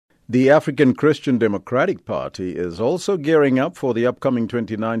The African Christian Democratic Party is also gearing up for the upcoming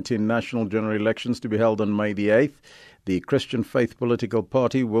 2019 national general elections to be held on May the 8th. The Christian Faith Political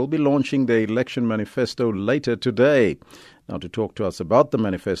Party will be launching their election manifesto later today. Now, to talk to us about the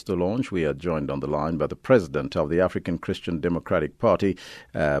manifesto launch, we are joined on the line by the president of the African Christian Democratic Party,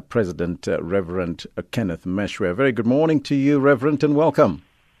 President Rev Kenneth Meshoe. A very good morning to you, Reverend, and welcome.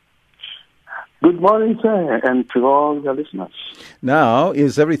 Good morning, sir, and to all your listeners. Now,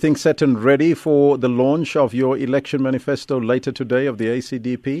 is everything set and ready for the launch of your election manifesto later today of the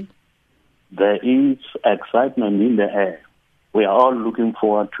ACDP? There is excitement in the air. We are all looking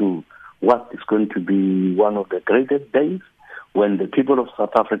forward to what is going to be one of the greatest days when the people of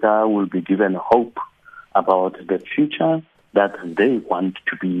South Africa will be given hope about the future that they want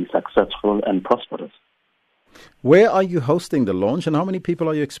to be successful and prosperous. Where are you hosting the launch, and how many people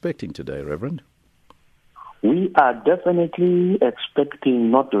are you expecting today, Reverend? We are definitely expecting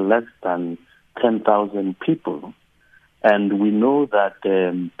not less than 10,000 people. And we know that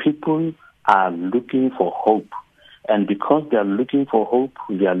people are looking for hope. And because they are looking for hope,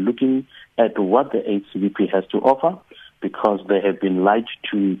 they are looking at what the ACDP has to offer, because they have been lied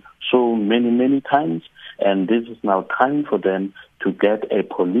to so many times. And this is now time for them to get a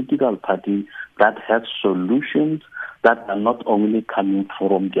political party that has solutions that are not only coming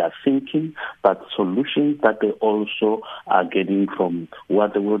from their thinking, but solutions that they also are getting from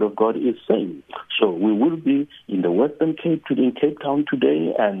what the Word of God is saying. So we will be in the Western Cape, in Cape Town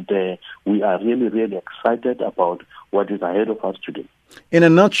today, and we are really excited about what is ahead of us today. In a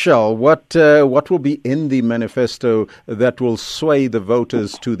nutshell, what will be in the manifesto that will sway the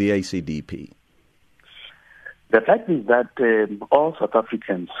voters to the ACDP? The fact is that all South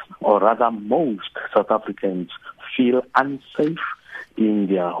Africans, or rather most South Africans, feel unsafe in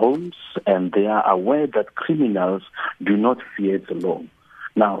their homes, and they are aware that criminals do not fear the law.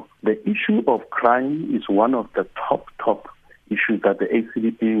 Now, the issue of crime is one of the top issues that the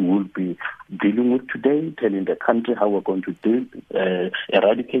ACDP will be dealing with today, telling the country how we're going to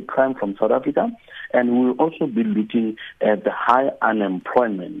eradicate crime from South Africa. And we'll also be looking at the high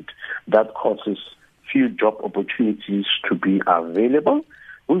unemployment that causes few job opportunities to be available.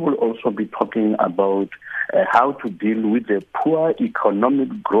 We will also be talking about how to deal with the poor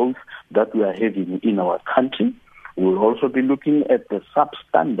economic growth that we are having in our country. We'll also be looking at the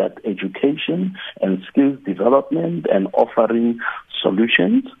substandard education and skills development and offering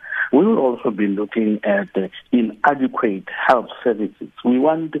solutions. We will also be looking at inadequate health services.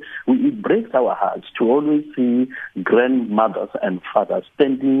 It breaks our hearts to always see grandmothers and fathers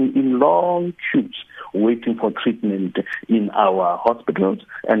standing in long queues waiting for treatment in our hospitals,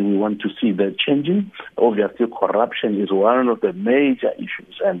 and we want to see that changing. Obviously, corruption is one of the major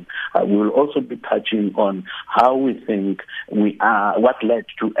issues, and we will also be touching on how we think what led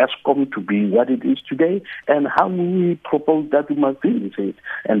to ESCOM to be what it is today, and how we propose that we must deal with it.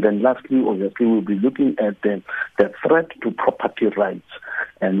 And then lastly, obviously, we'll be looking at the threat to property rights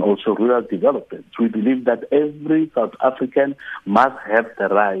and also rural development. We believe that every South African must have the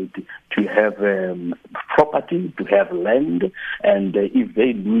right to have property, to have land, and if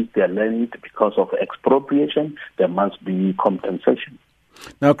they lose their land because of expropriation, there must be compensation.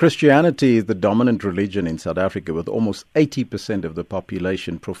 Now, Christianity is the dominant religion in South Africa, with almost 80% of the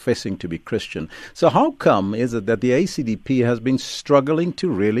population professing to be Christian. So how come is it that the ACDP has been struggling to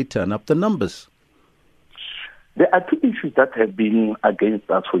really turn up the numbers? There are two issues that have been against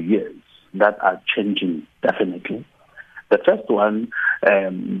us for years that are changing, definitely. The first one,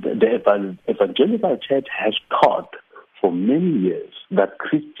 the evangelical church has taught for many years that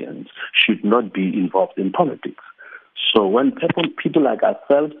Christians should not be involved in politics. So when people like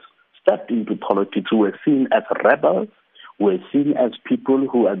ourselves stepped into politics, we were seen as rebels. We're seen as people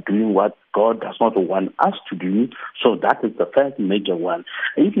who are doing what God does not want us to do. So that is the first major one.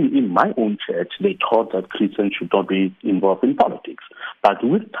 Even in my own church, they taught that Christians should not be involved in politics. But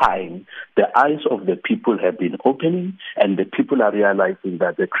with time, the eyes of the people have been opening, and the people are realizing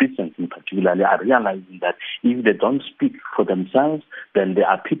that, the Christians in particular, are realizing that if they don't speak for themselves, then there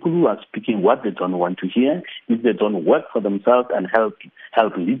are people who are speaking what they don't want to hear. If they don't work for themselves and help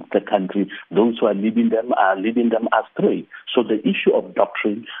lead the country, those who are leading them are leading them astray. So the issue of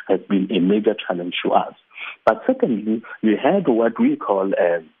doctrine has been a major challenge to us. But secondly, we had what we call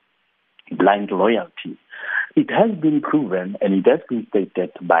blind loyalty. It has been proven, and it has been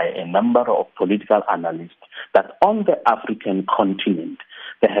stated by a number of political analysts, that on the African continent,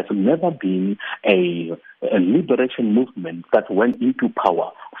 there has never been a liberation movement that went into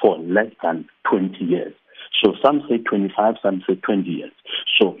power for less than 20 years. So some say 25, some say 20 years.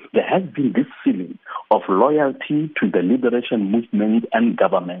 So there has been this feeling of loyalty to the liberation movement and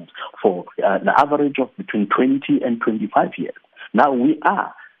government for an average of between 20 and 25 years. Now we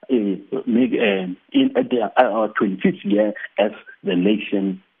are in our 25th year as the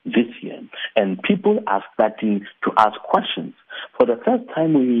nation this year. And people are starting to ask questions. For the first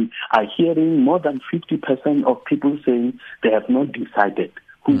time, we are hearing more than 50% of people saying they have not decided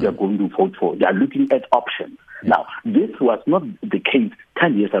who they're going to vote for. They are looking at options. Now, this was not the case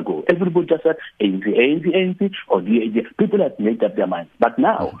 10 years ago. Everybody just said ANC, or DAG. People had made up their minds. But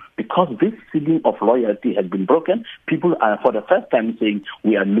now, because this feeling of loyalty has been broken, people are for the first time saying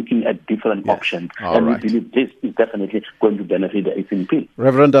we are looking at different options. We believe this is definitely going to benefit the SNP.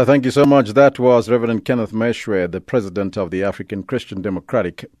 Reverend, thank you so much. That was Reverend Kenneth Meshoe, the president of the African Christian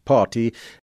Democratic Party.